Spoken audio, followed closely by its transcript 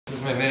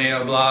is my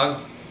video blog.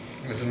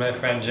 This is my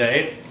friend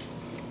Jade.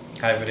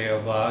 Hi,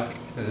 video blog.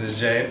 This is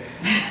Jade.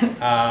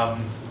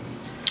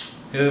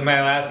 This is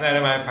my last night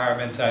in my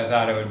apartment, so I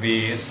thought it would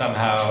be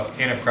somehow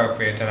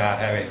inappropriate to not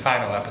have a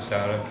final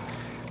episode of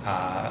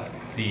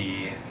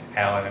the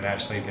Alan and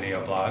Ashley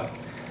video blog.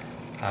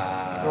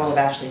 The role of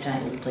Ashley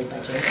tonight will be played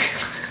by Jade.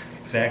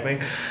 Exactly.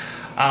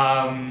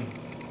 I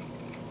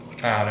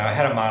don't know, I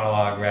had a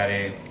monologue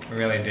ready. I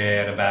really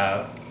did,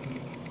 about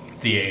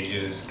the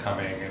ages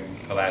coming in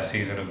the last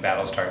season of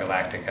Battlestar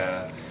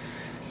Galactica.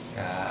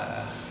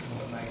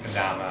 Like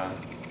Adama.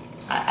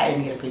 I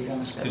didn't get a preview on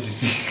the script. Did you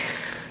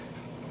see?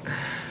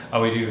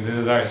 Oh, we do. This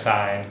is our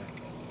sign.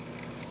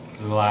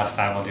 This is the last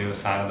time we'll do the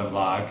sign of the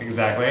blog.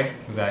 Exactly.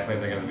 Exactly.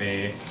 Is it going to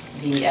be?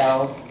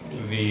 VL.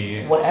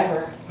 V.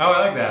 Whatever. Oh,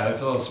 I like that.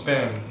 It's a little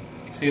spin.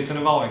 See, it's an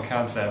evolving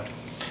concept.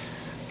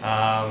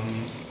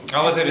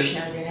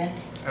 Evolutionary dead end.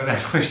 An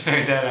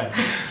evolutionary dead end.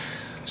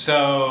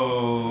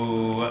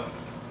 So,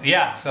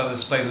 yeah. So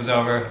this place is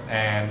over,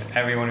 and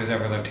everyone who's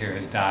ever lived here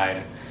has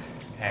died,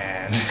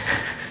 and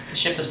the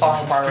ship is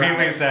falling apart.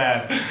 Extremely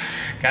sad.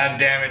 God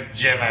damn it,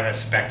 Jim! I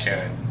respect you.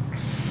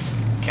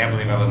 Can't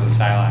believe I was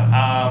silent.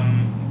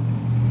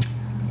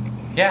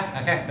 Yeah.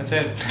 Okay, that's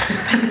it.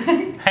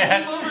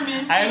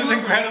 I had this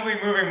incredibly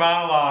moving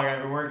monologue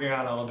I've been working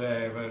on all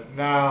day, but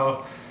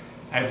now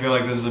I feel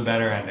like this is a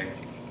better ending.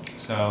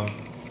 So,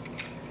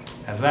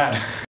 that's that.